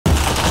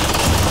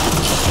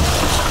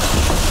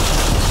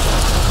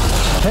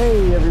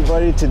Hey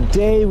everybody,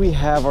 today we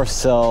have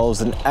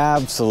ourselves an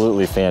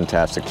absolutely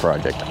fantastic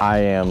project. I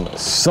am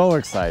so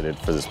excited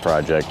for this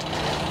project.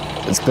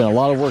 It's been a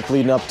lot of work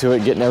leading up to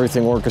it, getting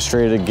everything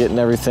orchestrated, getting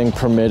everything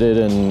permitted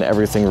and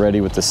everything ready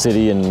with the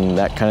city and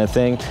that kind of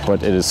thing,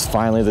 but it is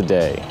finally the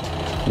day.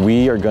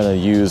 We are going to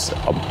use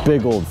a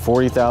big old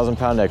 40,000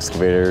 pound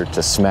excavator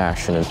to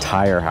smash an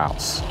entire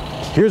house.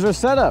 Here's our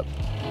setup.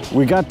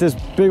 We got this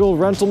big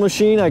old rental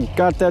machine. I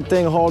got that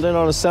thing hauled in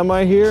on a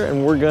semi here,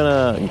 and we're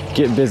gonna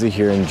get busy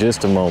here in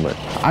just a moment.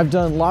 I've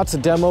done lots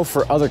of demo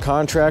for other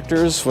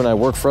contractors when I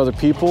work for other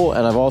people,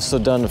 and I've also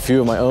done a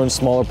few of my own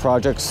smaller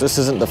projects. This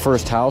isn't the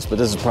first house, but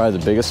this is probably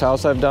the biggest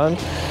house I've done.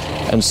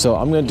 And so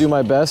I'm gonna do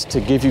my best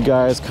to give you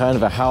guys kind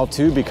of a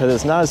how-to, because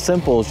it's not as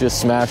simple as just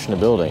smashing a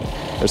building.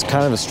 There's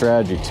kind of a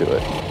strategy to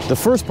it. The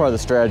first part of the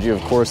strategy,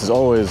 of course, is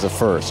always the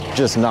first,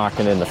 just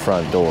knocking in the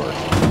front door.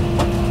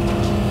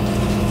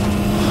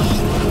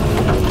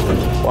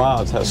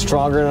 Wow, it's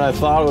stronger than I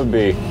thought it would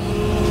be.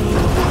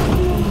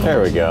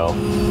 There we go.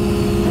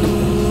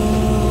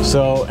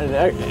 So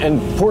an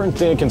important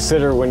thing to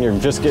consider when you're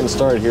just getting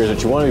started here is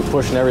that you want to be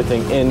pushing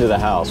everything into the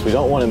house. We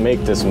don't want to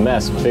make this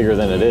mess bigger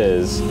than it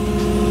is,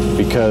 or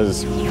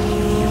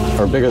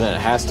bigger than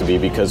it has to be,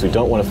 because we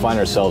don't want to find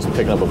ourselves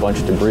picking up a bunch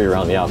of debris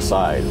around the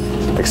outside.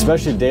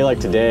 Especially a day like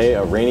today,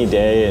 a rainy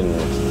day in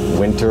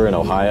winter in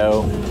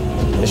Ohio,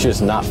 it's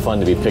just not fun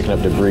to be picking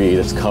up debris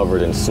that's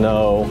covered in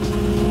snow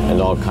and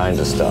all kinds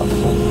of stuff.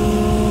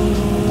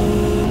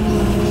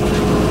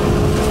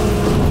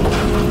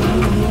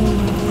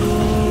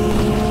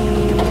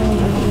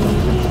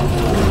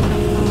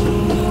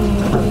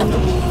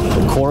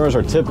 The corners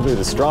are typically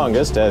the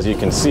strongest, as you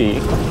can see.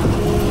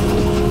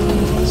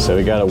 So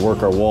we got to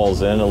work our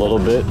walls in a little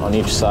bit on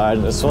each side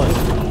of this one.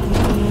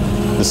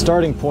 The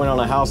starting point on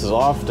a house is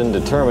often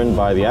determined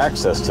by the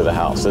access to the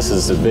house. This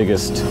is the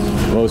biggest,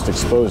 most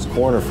exposed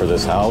corner for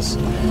this house,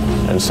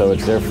 and so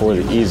it's therefore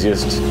the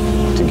easiest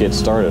to get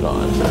started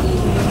on.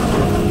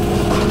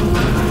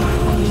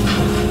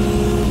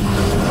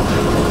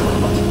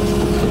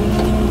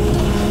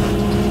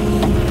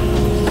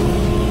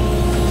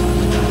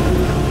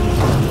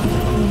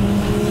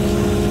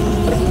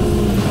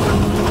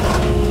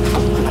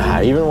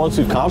 Even once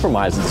we've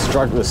compromised, this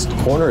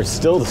corner is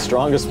still the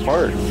strongest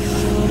part.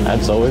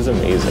 That's always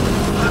amazing.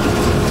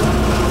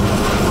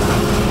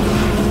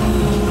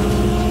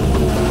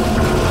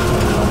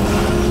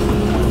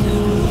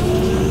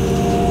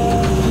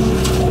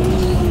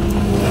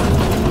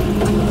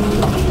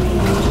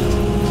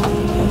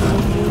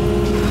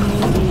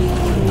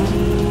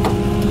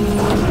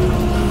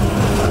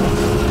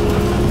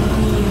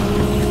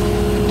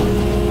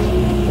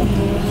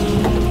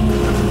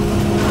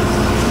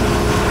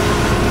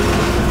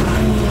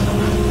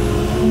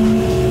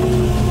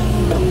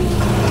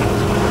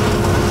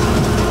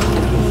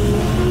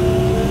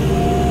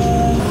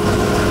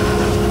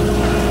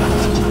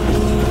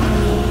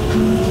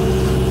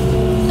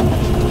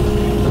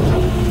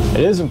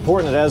 It is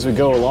important that as we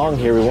go along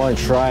here, we want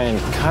to try and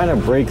kind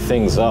of break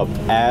things up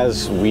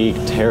as we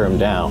tear them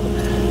down.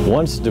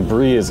 Once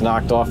debris is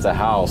knocked off the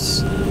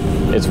house,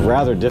 it's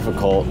rather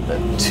difficult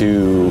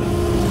to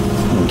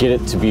get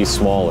it to be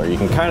smaller. You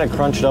can kind of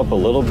crunch it up a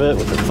little bit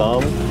with the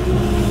thumb,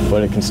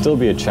 but it can still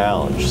be a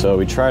challenge. So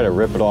we try to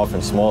rip it off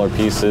in smaller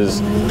pieces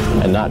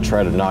and not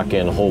try to knock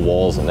in whole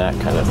walls and that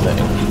kind of thing.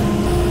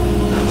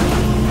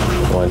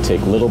 We want to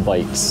take little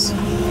bites.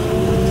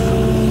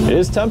 It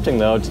is tempting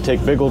though to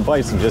take big old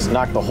bites and just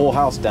knock the whole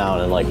house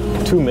down in like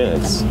 2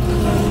 minutes.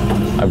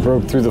 I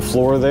broke through the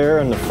floor there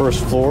in the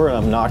first floor, and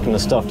I'm knocking the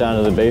stuff down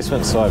to the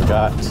basement, so I've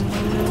got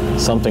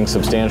something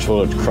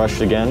substantial to crush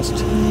it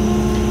against.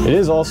 It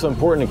is also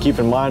important to keep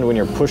in mind when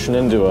you're pushing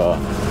into a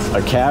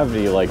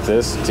cavity like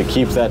this to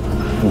keep that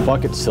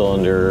bucket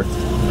cylinder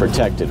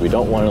protected. We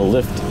don't want to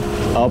lift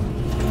up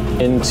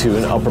into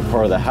an upper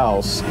part of the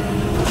house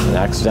and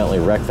accidentally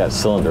wreck that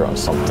cylinder on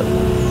something.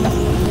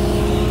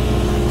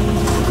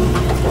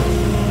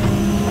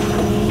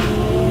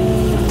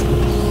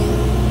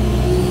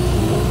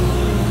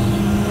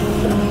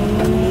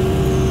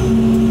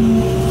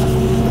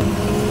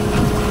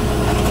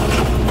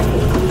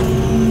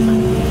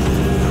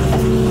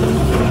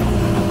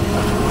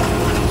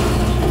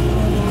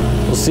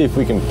 See if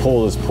we can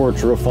pull this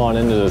porch roof on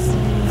into the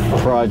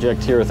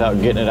project here without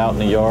getting it out in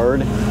the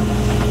yard.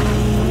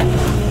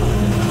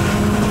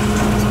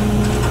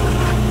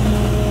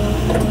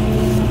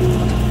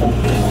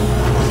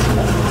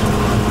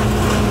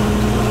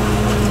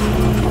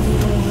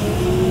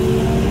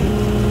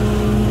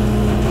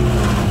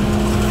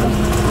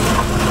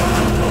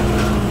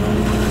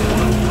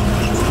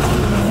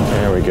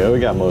 There we go, we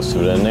got most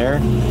of it in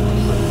there.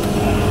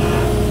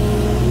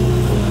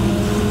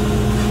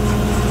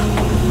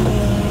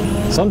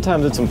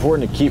 Sometimes it's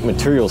important to keep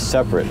materials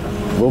separate.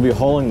 We'll be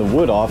hauling the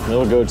wood off and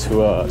it'll go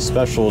to a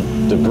special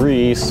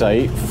debris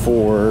site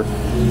for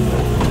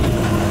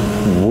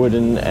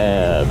wooden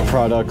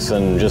products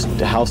and just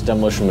house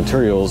demolition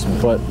materials,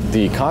 but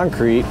the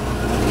concrete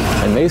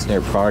and masonry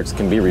products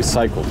can be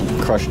recycled,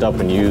 crushed up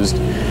and used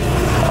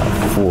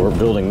for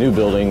building new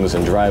buildings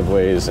and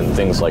driveways and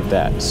things like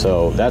that.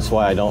 So that's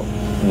why I don't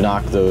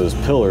knock those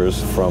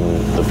pillars from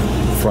the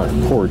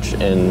front porch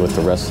in with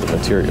the rest of the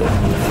material.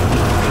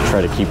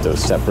 Try to keep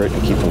those separate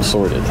and keep them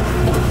sorted.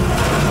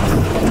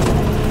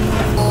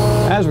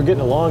 As we're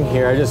getting along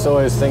here, I just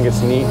always think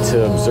it's neat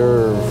to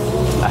observe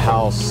a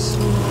house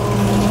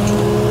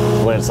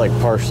when it's like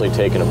partially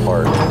taken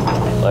apart.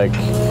 Like,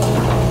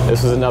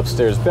 this was an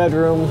upstairs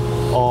bedroom,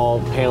 all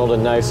paneled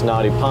in nice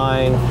knotty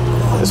pine.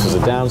 This was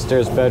a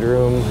downstairs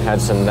bedroom, had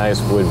some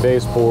nice wood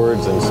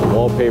baseboards and some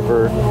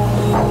wallpaper,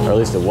 or at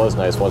least it was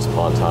nice once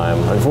upon a time.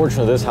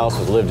 Unfortunately, this house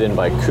was lived in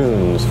by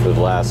coons for the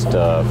last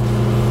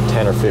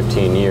 10 or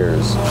 15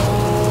 years,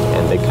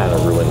 and they kind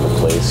of ruined the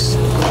place.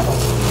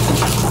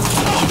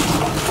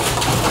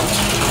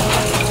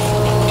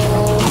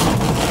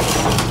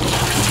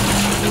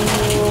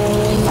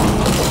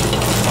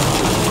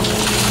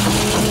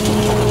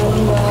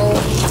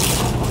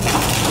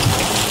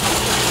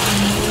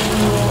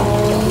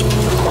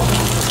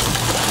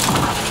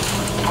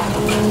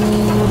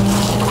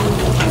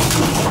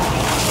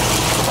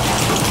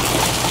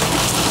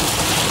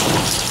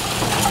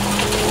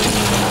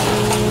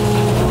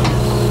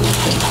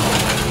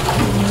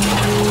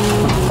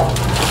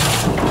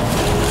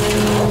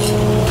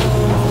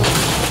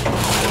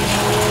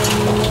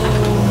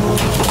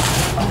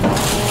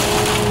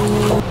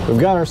 We've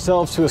got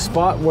ourselves to a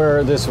spot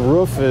where this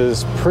roof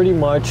is pretty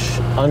much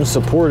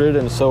unsupported,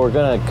 and so we're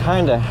gonna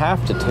kind of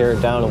have to tear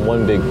it down in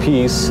one big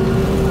piece,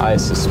 I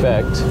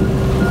suspect.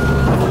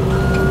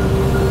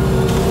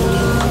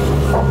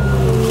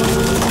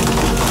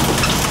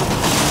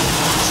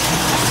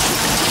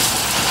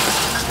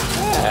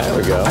 There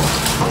we go.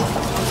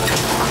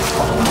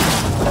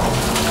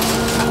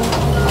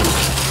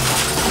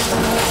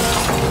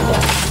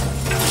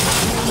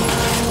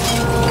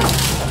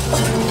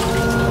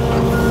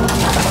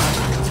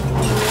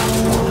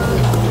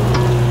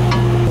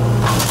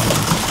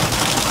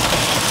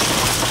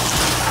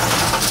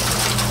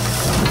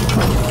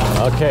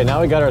 Okay,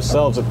 now we got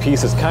ourselves a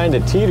piece that's kind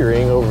of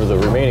teetering over the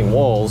remaining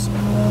walls.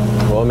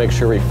 We'll make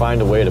sure we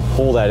find a way to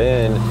pull that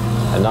in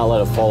and not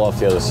let it fall off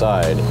the other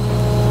side.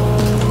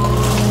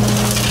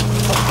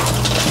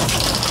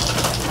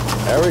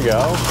 There we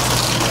go.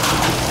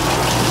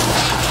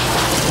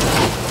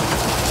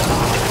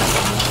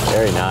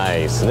 Very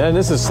nice. And then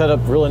this is set up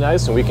really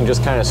nice, and we can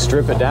just kind of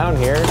strip it down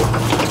here,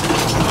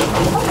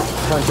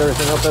 crunch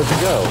everything up as we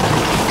go.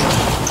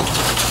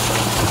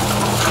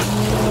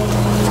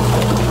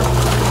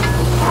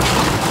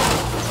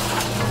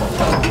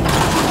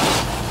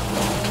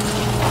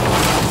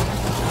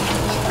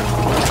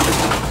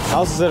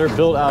 Houses that are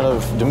built out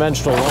of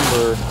dimensional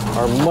lumber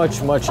are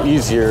much, much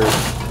easier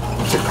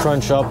to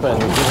crunch up and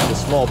get into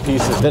small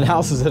pieces than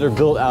houses that are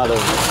built out of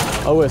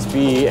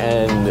OSB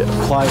and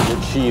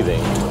plywood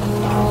sheathing.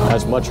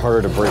 That's much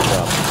harder to break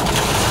up.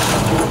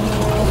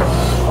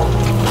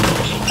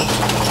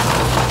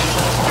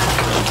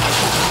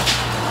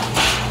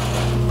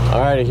 All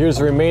right, here's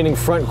the remaining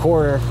front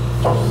corner.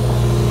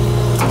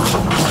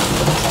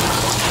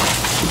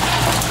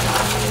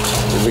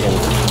 See if we can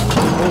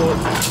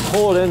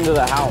pull it into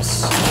the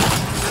house.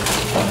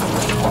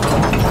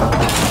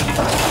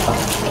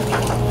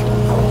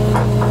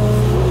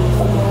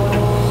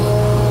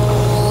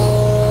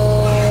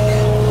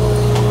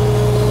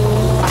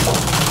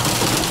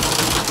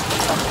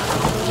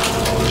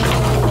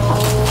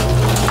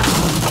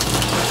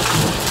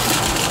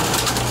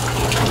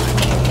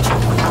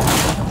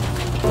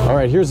 All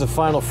right, here's the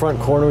final front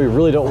corner. We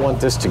really don't want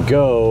this to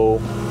go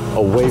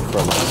away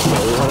from us, so we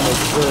want to make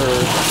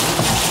sure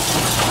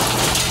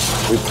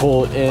we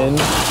pull it in.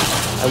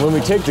 And when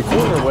we take the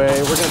corner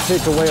away, we're going to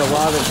take away a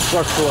lot of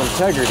structural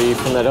integrity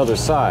from that other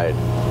side.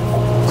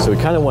 So we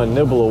kind of want to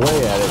nibble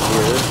away at it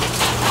here.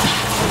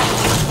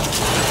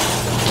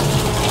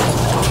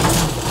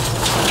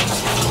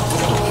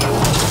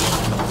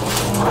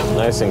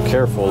 Nice and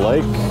careful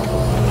like.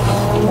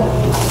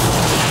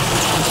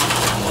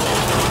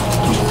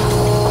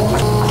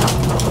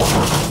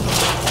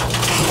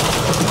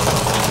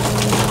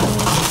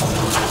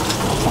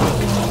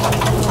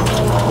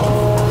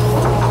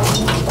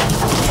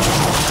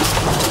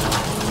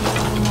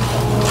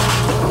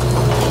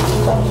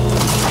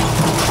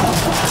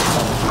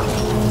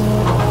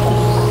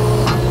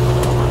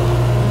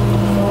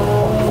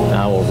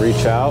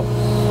 Out.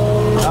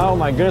 Oh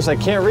my goodness, I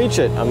can't reach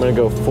it. I'm going to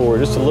go forward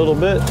just a little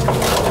bit.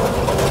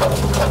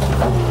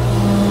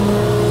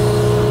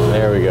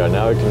 There we go.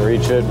 Now we can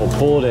reach it. We'll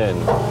pull it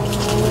in.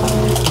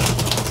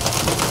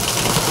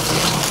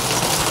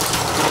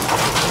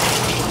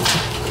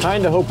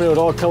 Kind of hoping it would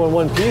all come in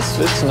one piece.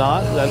 It's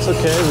not. That's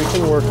okay. We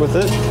can work with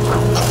it.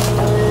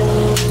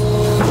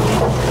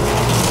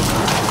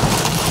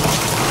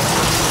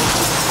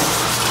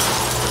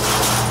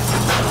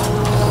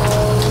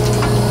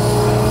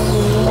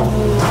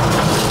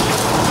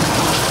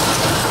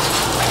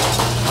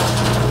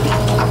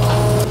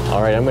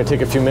 I'm might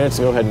take a few minutes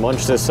and go ahead and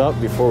munch this up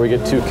before we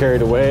get too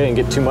carried away and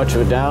get too much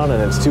of it down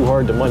and it's too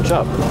hard to munch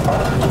up.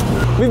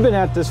 We've been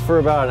at this for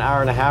about an hour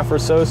and a half or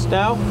so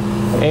now,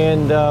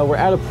 and we're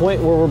at a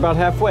point where we're about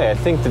halfway. I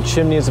think the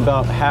chimney is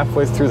about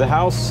halfway through the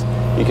house.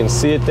 You can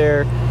see it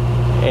there,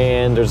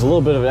 and there's a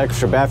little bit of an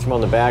extra bathroom on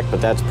the back,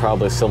 but that's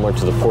probably similar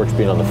to the porch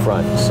being on the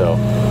front. So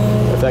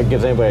if that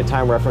gives anybody a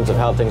time reference of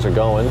how things are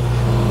going,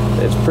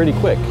 it's pretty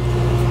quick.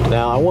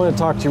 Now I want to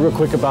talk to you real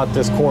quick about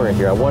this corner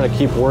here. I want to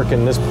keep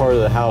working this part of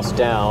the house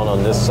down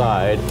on this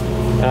side,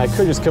 and I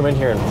could just come in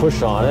here and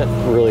push on it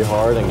really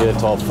hard and get it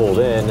to all fold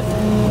in,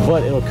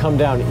 but it'll come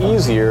down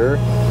easier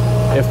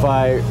if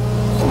I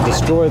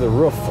destroy the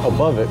roof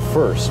above it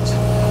first.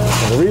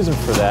 And the reason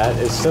for that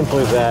is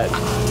simply that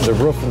the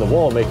roof and the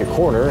wall make a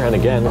corner, and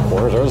again, the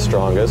corners are the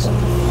strongest.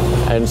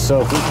 And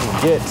so if we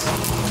can get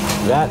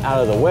that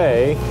out of the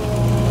way,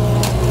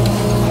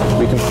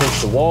 we can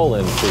push the wall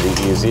in pretty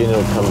easy and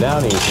it'll come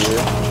down easier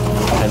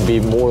and be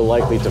more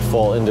likely to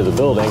fall into the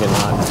building and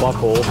not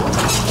buckle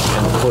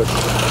and push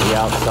the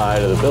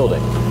outside of the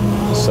building.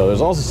 So there's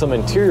also some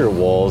interior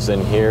walls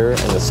in here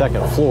and the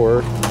second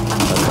floor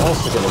that's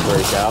also going to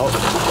break out,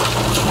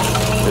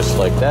 just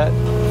like that.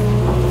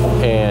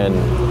 And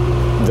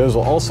those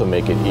will also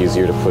make it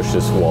easier to push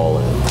this wall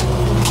in.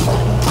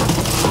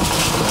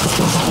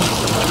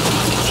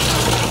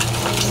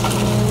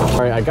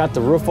 All right, I got the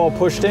roof all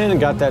pushed in and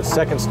got that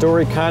second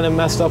story kind of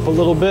messed up a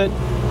little bit.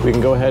 We can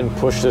go ahead and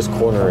push this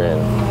corner in.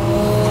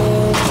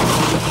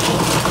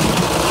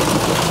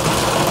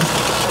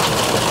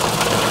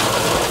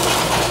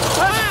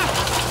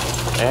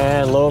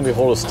 And lo and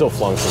behold, it still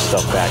flung some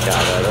stuff back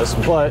out at us,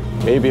 but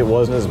maybe it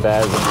wasn't as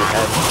bad as if we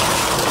had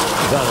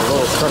done a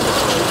little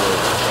surface area.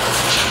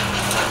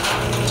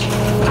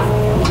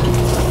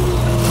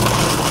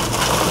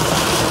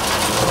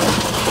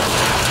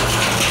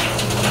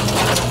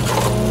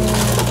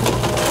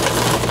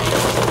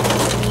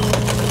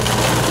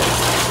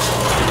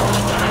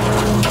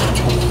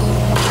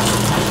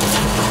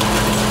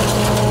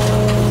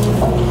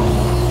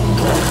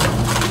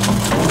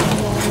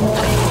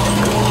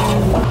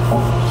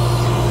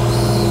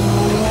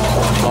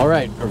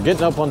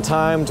 Getting up on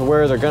time to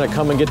where they're going to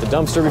come and get the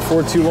dumpster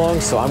before too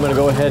long, so I'm going to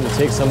go ahead and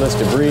take some of this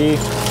debris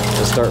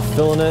and start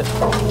filling it.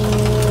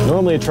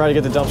 Normally I try to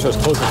get the dumpster as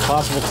close as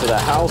possible to the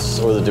house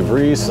or the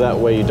debris, so that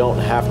way you don't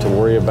have to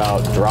worry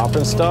about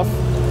dropping stuff.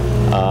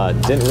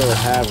 Didn't really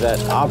have that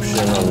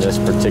option on this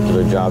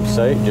particular job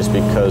site just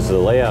because of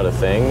the layout of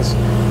things,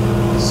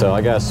 so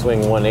I got to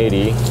swing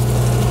 180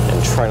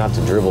 and try not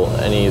to dribble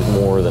any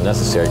more than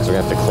necessary because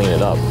we're going to have to clean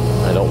it up.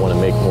 I don't want to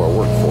make more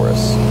work for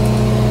us.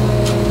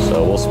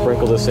 So we'll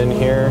sprinkle this in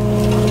here,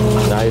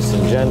 nice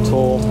and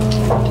gentle.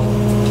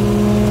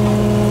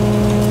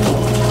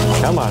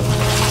 Come on.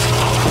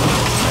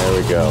 There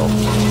we go.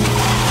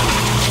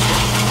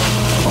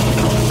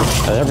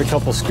 And every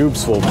couple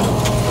scoops we'll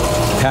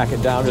pack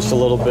it down just a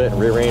little bit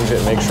and rearrange it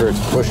and make sure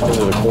it's pushed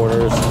into the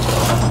corners.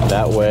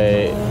 That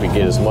way we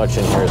get as much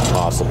in here as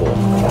possible.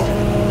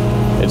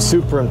 It's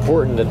super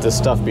important that this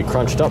stuff be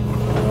crunched up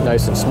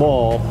nice and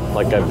small,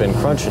 like I've been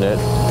crunching it,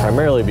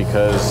 primarily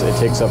because it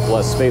takes up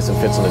less space and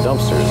fits in the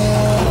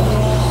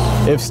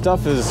dumpsters. If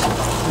stuff is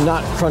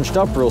not crunched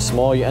up real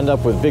small, you end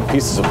up with big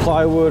pieces of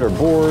plywood or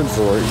boards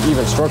or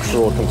even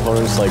structural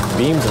components like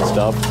beams and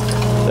stuff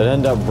that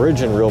end up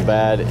bridging real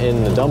bad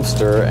in the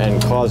dumpster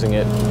and causing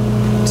it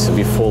to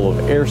be full of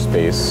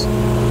airspace.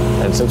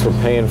 And since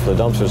we're paying for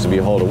the dumpsters to be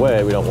hauled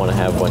away, we don't want to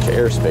have a bunch of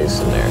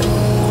airspace in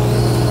there.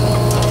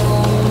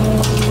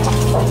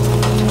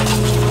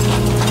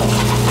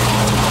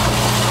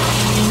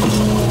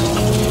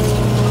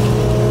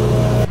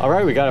 All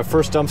right, we got our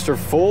first dumpster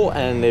full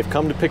and they've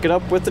come to pick it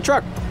up with the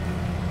truck.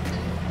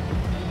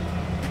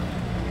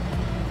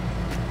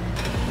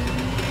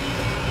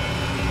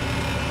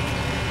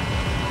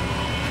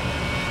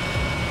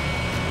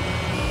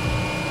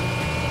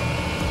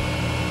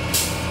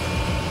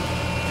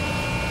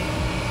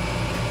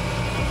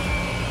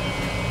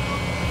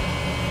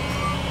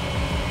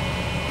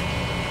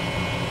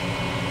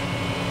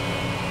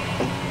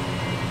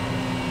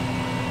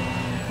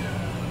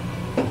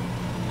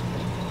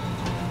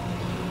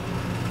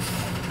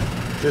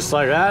 Just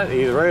like that,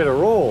 he's ready to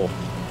roll.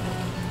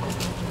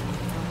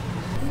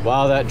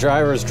 While that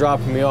driver is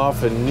dropping me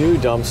off a new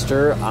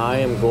dumpster, I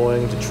am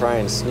going to try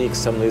and sneak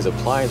some of these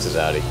appliances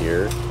out of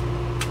here.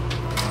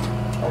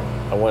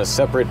 I want to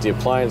separate the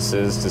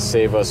appliances to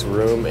save us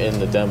room in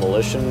the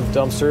demolition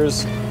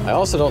dumpsters. I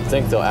also don't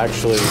think they'll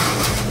actually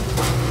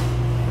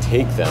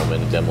take them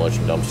into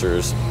demolition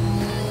dumpsters,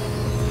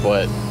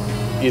 but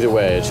either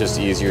way, it's just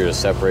easier to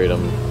separate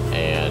them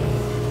and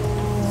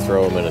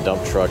throw them in a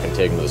dump truck and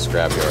take them to the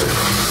scrapyard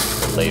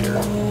later.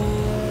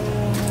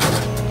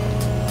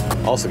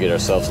 Also get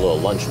ourselves a little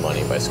lunch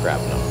money by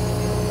scrapping them.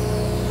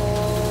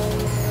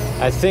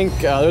 I think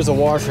there's a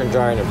washer and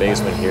dryer in the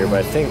basement here,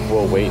 but I think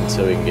we'll wait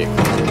until we can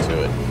get closer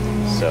to it.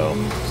 So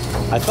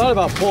I thought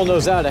about pulling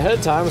those out ahead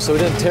of time so we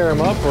didn't tear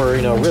them up or,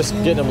 you know, risk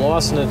getting them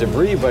lost in the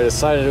debris, but I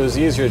decided it was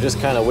easier to just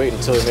kind of wait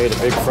until we made a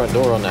big front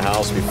door on the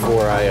house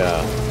before I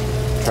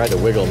Tried to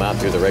wiggle them out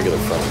through the regular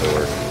front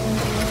door.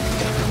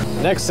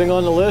 Next thing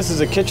on the list is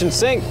a kitchen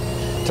sink.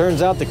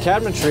 Turns out the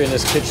cabinetry in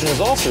this kitchen is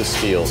also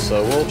steel,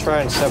 so we'll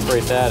try and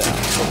separate that out.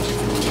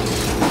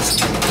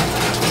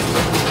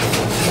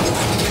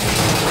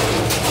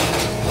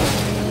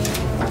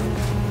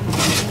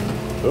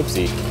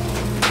 Oopsie.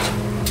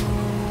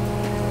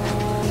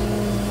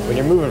 When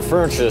you're moving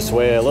furniture this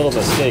way, a little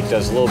mistake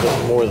does a little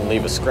bit more than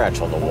leave a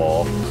scratch on the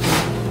wall.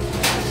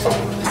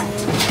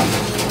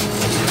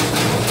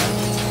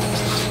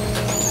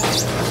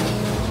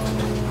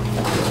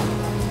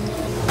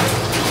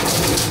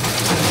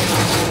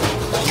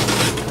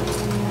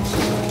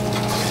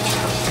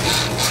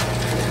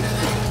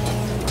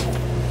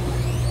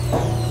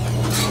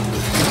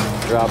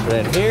 Drop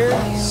it in here,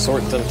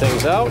 sort some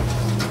things out,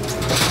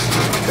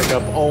 pick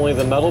up only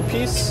the metal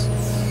piece,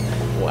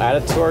 we'll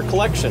add it to our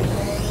collection.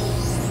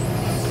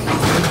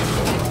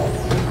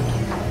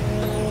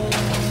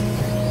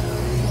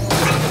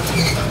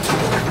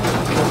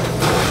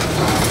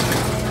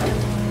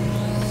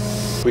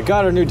 We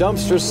got our new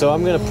dumpster, so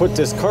I'm gonna put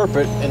this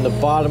carpet in the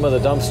bottom of the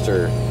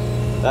dumpster.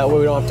 That way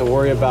we don't have to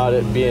worry about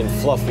it being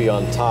fluffy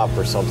on top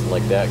or something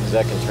like that, because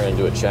that can turn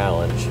into a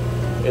challenge.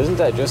 Isn't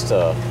that just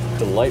a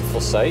delightful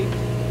sight?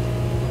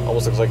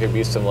 Almost looks like it'd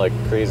be some like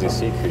crazy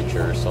sea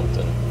creature or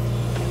something.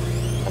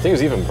 I think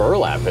there's even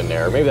burlap in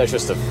there. Maybe that's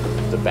just the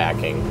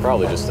backing.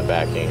 Probably just the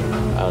backing.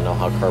 I don't know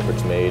how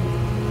carpet's made.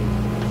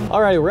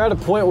 Alright, we're at a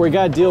point where we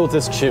gotta deal with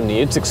this chimney.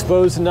 It's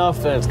exposed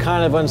enough and it's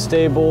kind of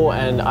unstable,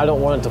 and I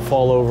don't want it to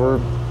fall over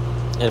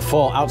and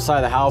fall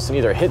outside the house and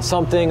either hit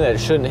something that it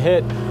shouldn't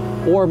hit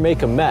or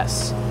make a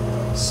mess.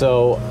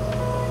 So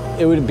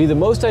it would be the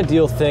most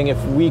ideal thing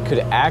if we could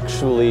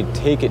actually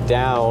take it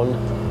down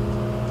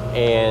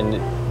and,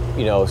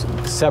 you know,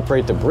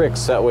 separate the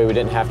bricks. That way we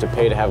didn't have to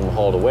pay to have them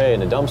hauled away in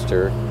the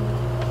dumpster.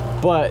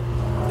 But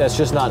that's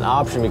just not an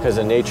option because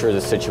of the nature of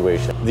the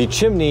situation. The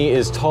chimney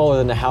is taller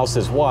than the house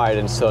is wide,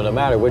 and so no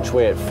matter which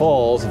way it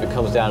falls, if it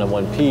comes down in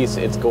one piece,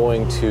 it's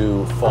going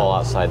to fall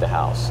outside the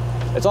house.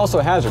 It's also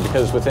a hazard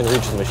because it's within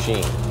reach of the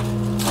machine.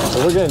 So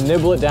we're gonna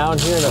nibble it down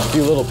here in a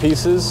few little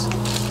pieces,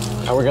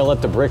 and we're gonna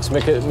let the bricks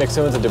mix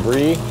in with the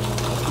debris,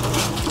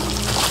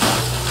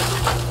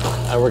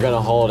 and we're gonna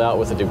haul it out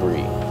with the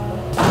debris.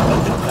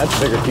 That's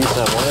a bigger piece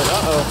than I wanted.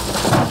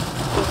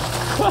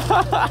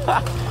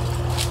 Uh-oh.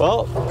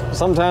 Well,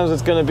 sometimes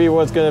it's gonna be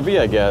what it's gonna be,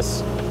 I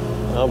guess.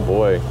 Oh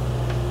boy.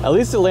 At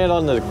least it landed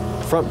on the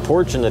front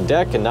porch and the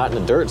deck and not in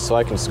the dirt, so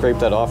I can scrape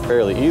that off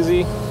fairly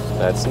easy.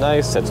 That's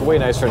nice. That's way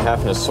nicer than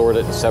having to sort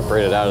it and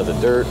separate it out of the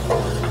dirt.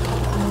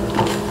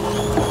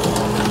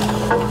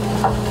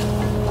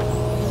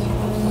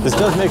 This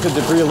does make the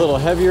debris a little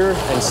heavier,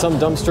 and some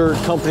dumpster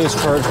companies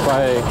charge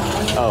by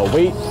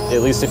weight,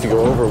 at least if you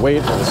go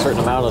overweight a certain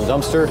amount on the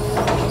dumpster.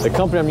 The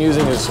company I'm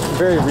using is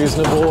very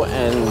reasonable,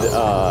 and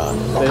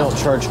they don't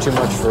charge too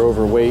much for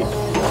overweight.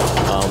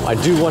 I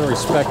do want to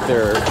respect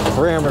their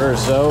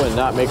parameters though and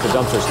not make the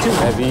dumpsters too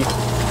heavy,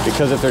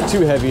 because if they're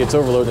too heavy, it's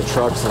overloading the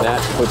trucks, and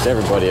that puts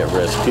everybody at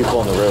risk, people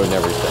on the road and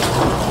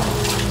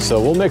everything. So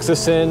we'll mix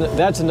this in.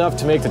 That's enough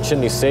to make the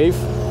chimney safe.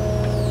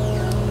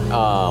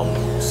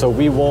 So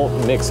we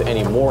won't mix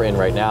any more in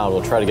right now, and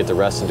we'll try to get the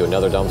rest into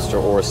another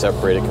dumpster or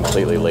separate it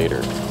completely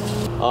later.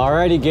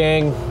 Alrighty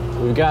gang,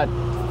 we've got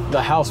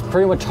the house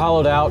pretty much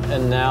hollowed out,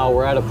 and now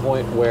we're at a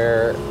point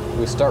where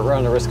we start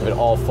running the risk of it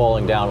all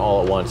falling down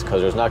all at once,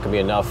 because there's not gonna be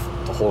enough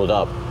to hold it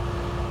up.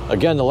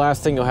 Again, the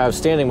last thing you'll have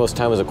standing most of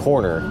the time is a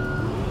corner.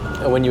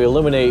 And when you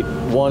eliminate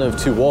one of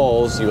two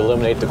walls, you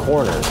eliminate the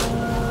corner.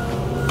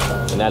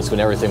 And that's when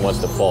everything wants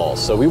to fall.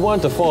 So we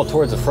want it to fall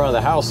towards the front of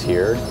the house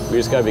here. We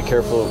just gotta be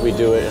careful that we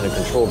do it in a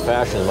controlled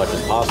fashion as much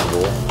as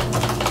possible.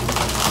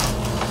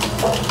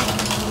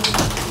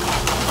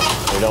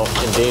 We don't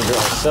endanger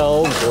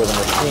ourselves or the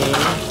machine.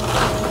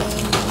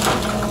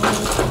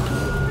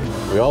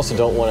 We also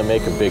don't want to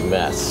make a big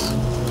mess.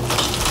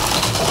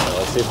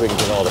 Let's see if we can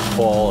get it all to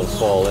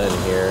fall in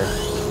here.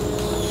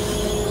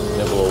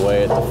 Nibble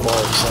away at the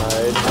far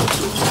side.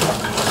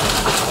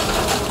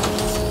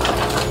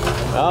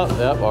 Oh,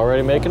 yep,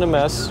 already making a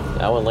mess.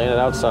 That one landed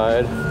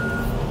outside.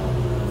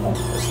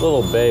 This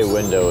little bay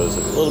window is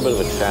a little bit of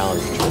a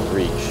challenge to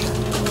reach.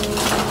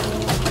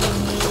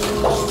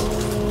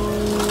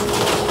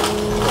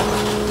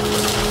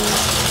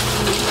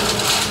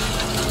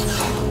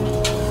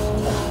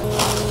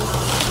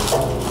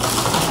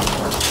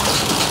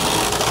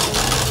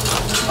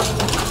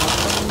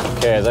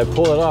 Okay, as I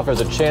pull it off, there's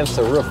a chance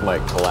the roof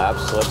might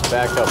collapse, so let's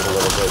back up a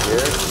little bit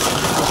here.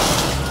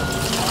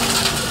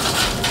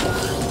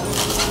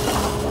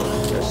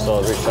 So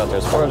I'll reach out there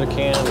as far as I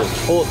can and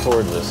just pull it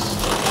towards us.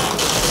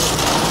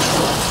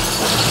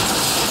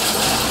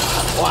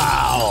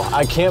 Wow,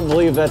 I can't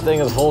believe that thing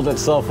is holding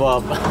itself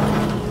up.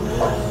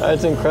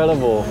 That's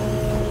incredible.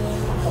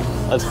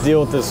 Let's deal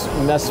with this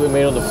mess we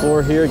made on the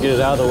floor here, get it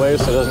out of the way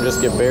so it doesn't just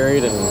get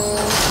buried and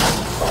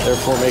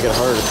therefore make it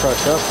harder to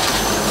crush up.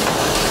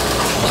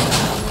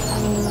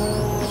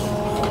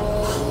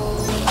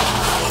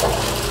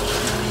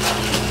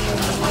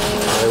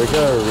 There we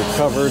go,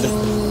 recovered.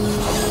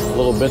 A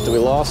little bit that we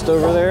lost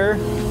over there.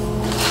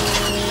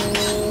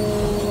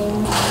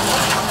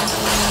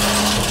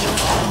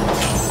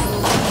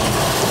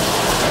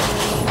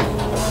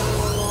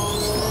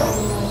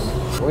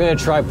 We're gonna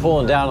try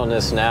pulling down on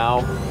this now.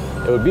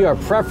 It would be our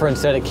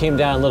preference that it came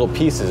down in little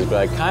pieces, but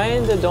I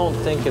kinda don't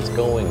think it's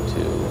going to.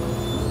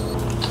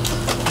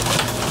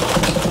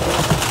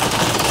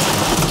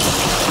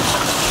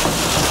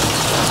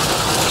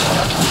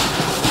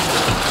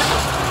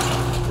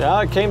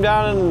 Yeah, it came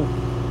down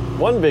in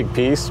one big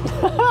piece.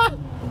 That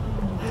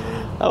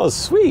was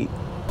sweet.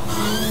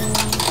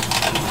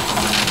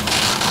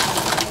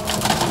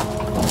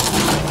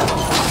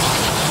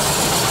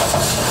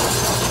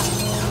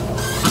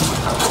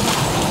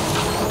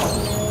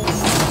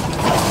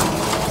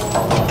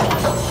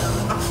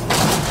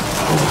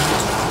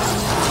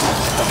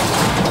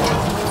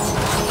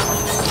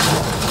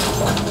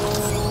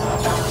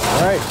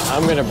 All right,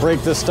 I'm gonna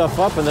break this stuff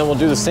up and then we'll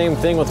do the same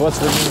thing with what's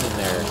remaining in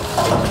there.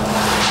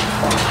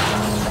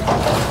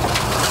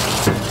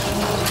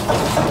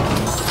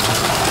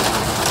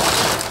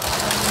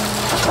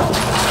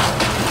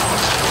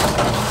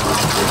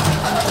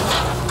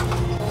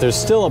 There's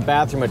still a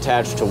bathroom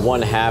attached to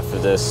one half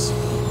of this,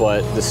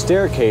 but the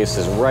staircase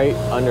is right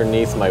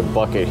underneath my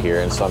bucket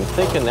here, and so I'm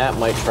thinking that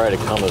might try to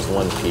come as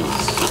one piece.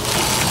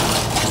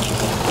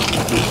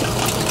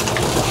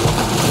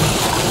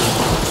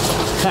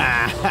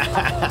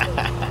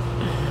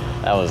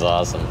 That was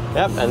awesome.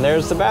 Yep, and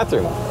there's the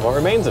bathroom, what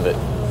remains of it.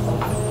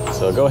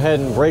 So go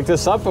ahead and break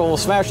this up and we'll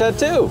smash that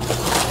too.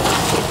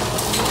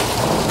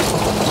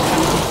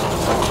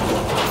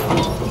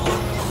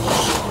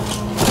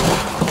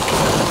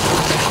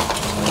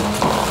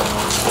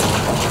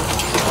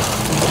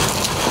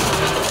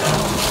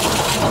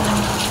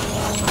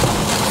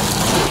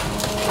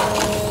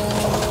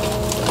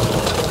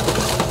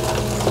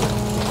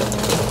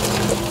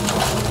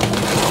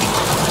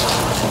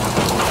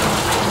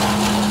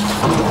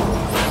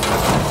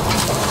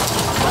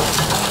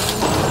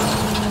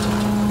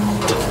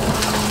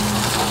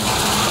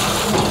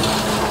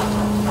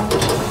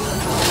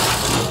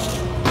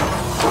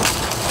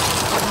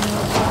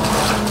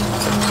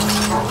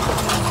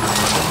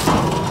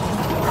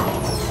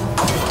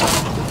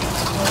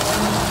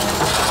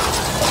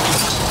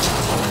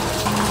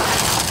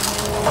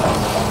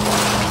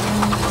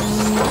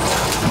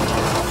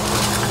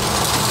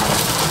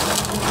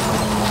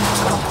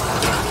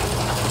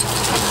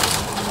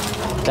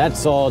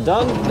 That's all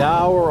done.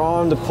 Now we're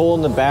on to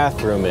pulling the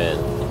bathroom in.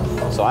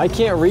 So I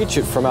can't reach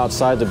it from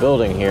outside the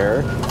building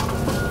here.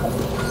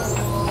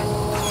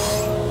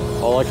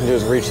 All I can do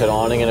is reach that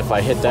awning, and if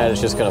I hit that,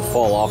 it's just gonna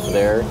fall off of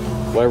there.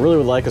 What I really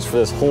would like is for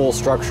this whole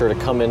structure to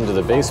come into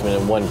the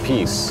basement in one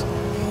piece.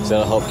 So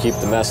that'll help keep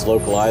the mess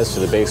localized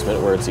to the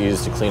basement where it's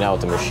easy to clean out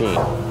with the machine.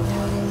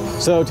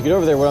 So to get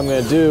over there, what I'm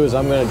gonna do is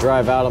I'm gonna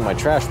drive out on my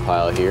trash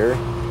pile here,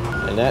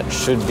 and that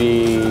should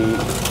be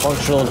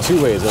functional in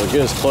two ways. It'll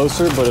get us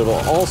closer, but it'll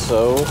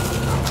also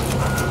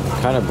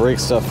kind of break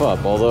stuff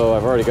up. Although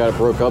I've already got it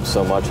broke up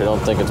so much, I don't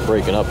think it's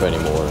breaking up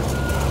anymore.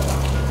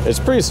 It's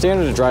pretty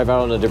standard to drive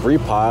out on a debris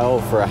pile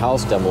for a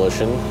house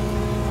demolition,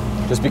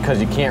 just because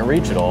you can't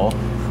reach it all.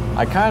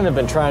 I kind of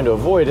been trying to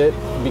avoid it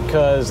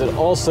because it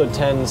also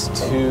tends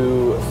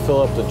to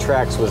fill up the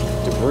tracks with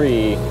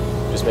debris,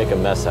 just make a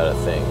mess out of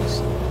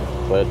things.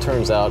 But it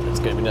turns out it's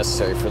gonna be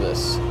necessary for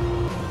this.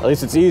 At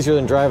least it's easier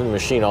than driving the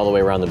machine all the way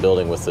around the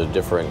building with the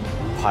different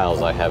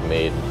piles I have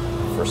made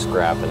for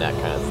scrap and that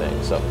kind of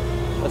thing. So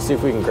let's see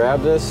if we can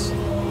grab this.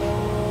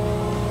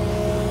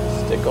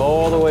 Stick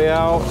all the way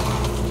out.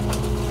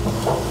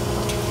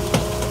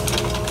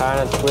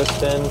 Kind of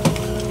twist in.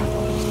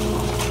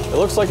 It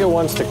looks like it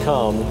wants to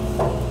come.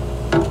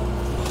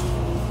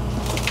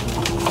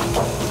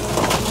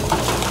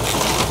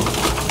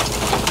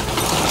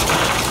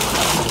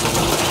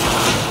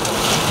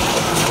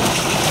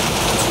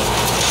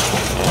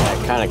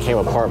 Kind of came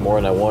apart more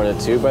than I wanted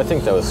it to, but I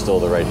think that was still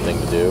the right thing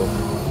to do.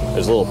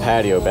 There's a little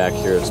patio back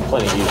here. It's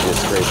plenty easy to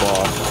scrape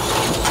off.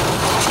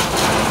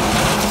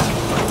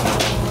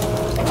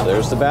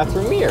 There's the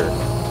bathroom mirror.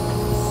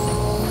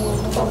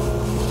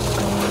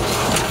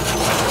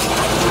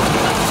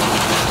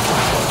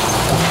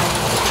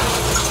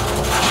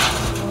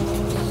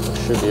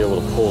 Should be able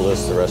to pull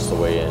this the rest of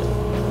the way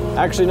in.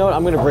 Actually, no,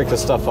 I'm going to break the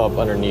stuff up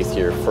underneath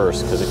here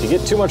first, because if you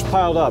get too much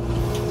piled up,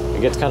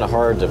 it gets kind of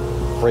hard to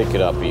break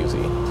it up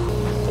easy.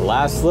 The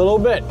last little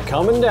bit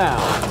coming down.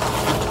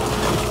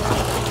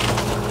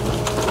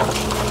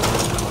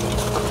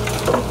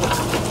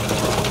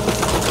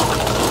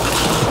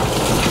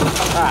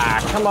 Ah,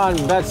 come on,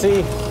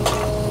 Betsy.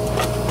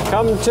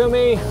 Come to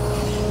me.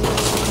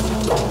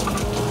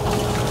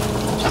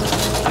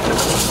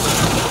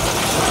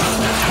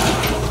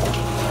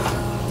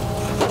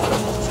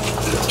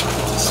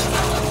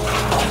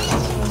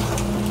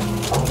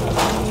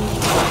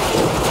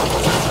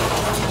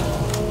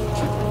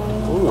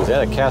 Ooh, is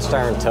that a cast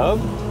iron tub?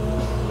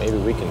 Maybe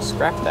we can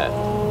scrap that.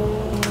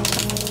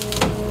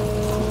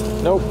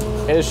 Nope,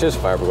 it's just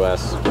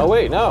fiberglass. Oh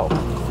wait, no.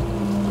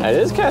 That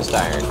is cast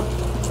iron.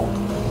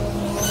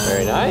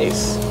 Very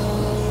nice.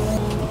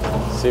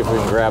 See if we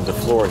can grab the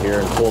floor here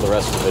and pull the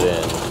rest of it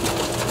in.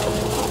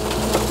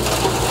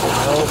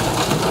 Nope.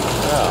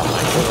 Oh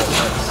my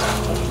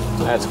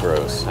goodness, that's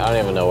gross. I don't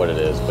even know what it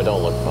is, but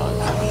don't look fun.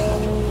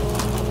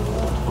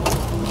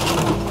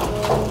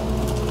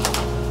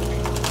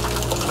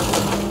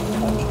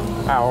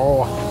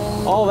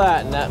 Ow. All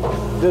that and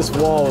this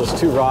wall was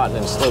too rotten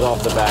and slid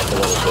off the back a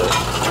little bit.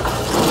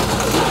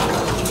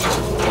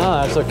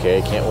 Oh, that's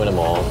okay, can't win them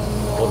all.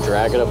 We'll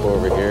drag it up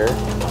over here.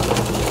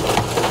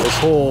 This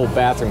whole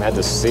bathroom had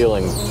the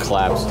ceiling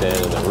collapsed in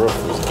and the roof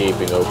was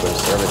gaping open,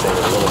 so everything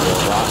was a little more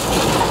rotten.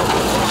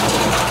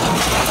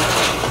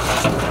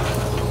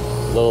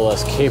 A little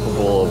less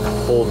capable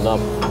of holding up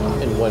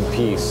in one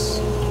piece.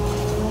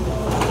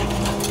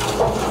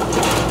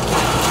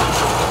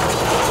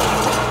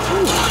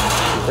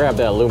 Grab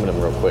that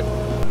aluminum real quick.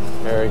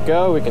 There we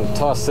go, we can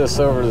toss this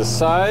over to the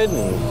side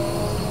and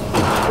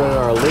put it in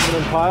our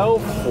aluminum pile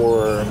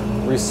for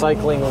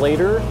recycling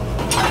later.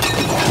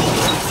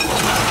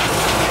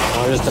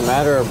 Now just a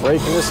matter of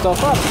breaking this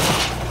stuff up.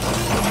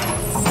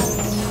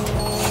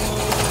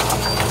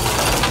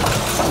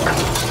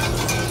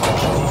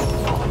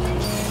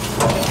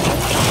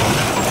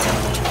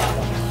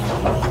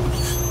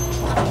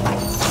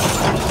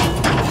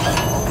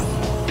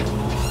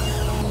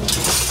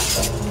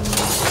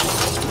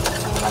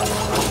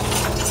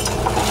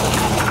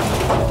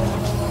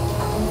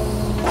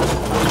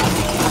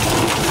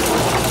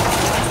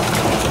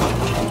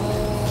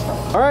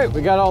 All right,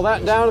 we got all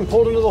that down and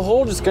pulled into the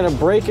hole. Just gonna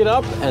break it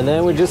up and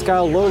then we just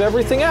gotta load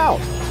everything out.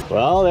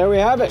 Well, there we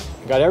have it.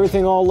 Got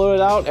everything all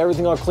loaded out,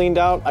 everything all cleaned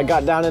out. I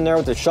got down in there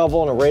with a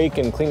shovel and a rake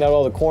and cleaned out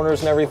all the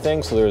corners and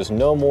everything, so there's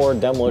no more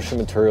demolition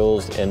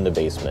materials in the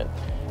basement.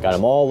 Got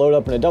them all loaded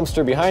up in a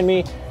dumpster behind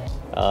me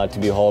to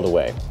be hauled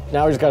away.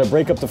 Now we just gotta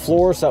break up the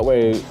floor so that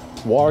way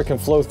water can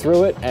flow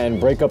through it, and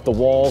break up the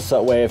walls so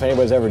that way if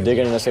anybody's ever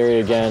digging in this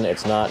area again,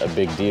 it's not a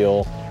big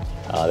deal.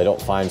 They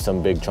don't find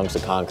some big chunks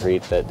of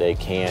concrete that they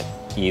can't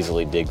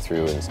easily dig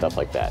through and stuff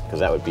like that,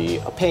 because that would be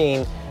a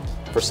pain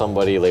for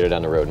somebody later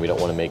down the road, and we don't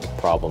want to make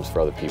problems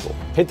for other people.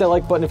 Hit that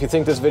like button if you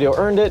think this video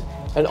earned it,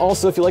 and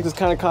also if you like this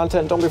kind of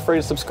content, don't be afraid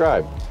to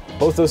subscribe.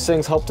 Both those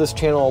things help this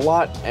channel a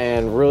lot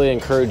and really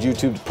encourage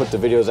YouTube to put the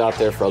videos out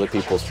there for other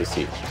people to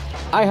see.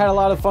 I had a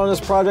lot of fun on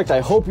this project. I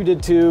hope you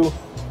did too.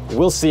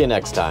 We'll see you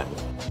next time.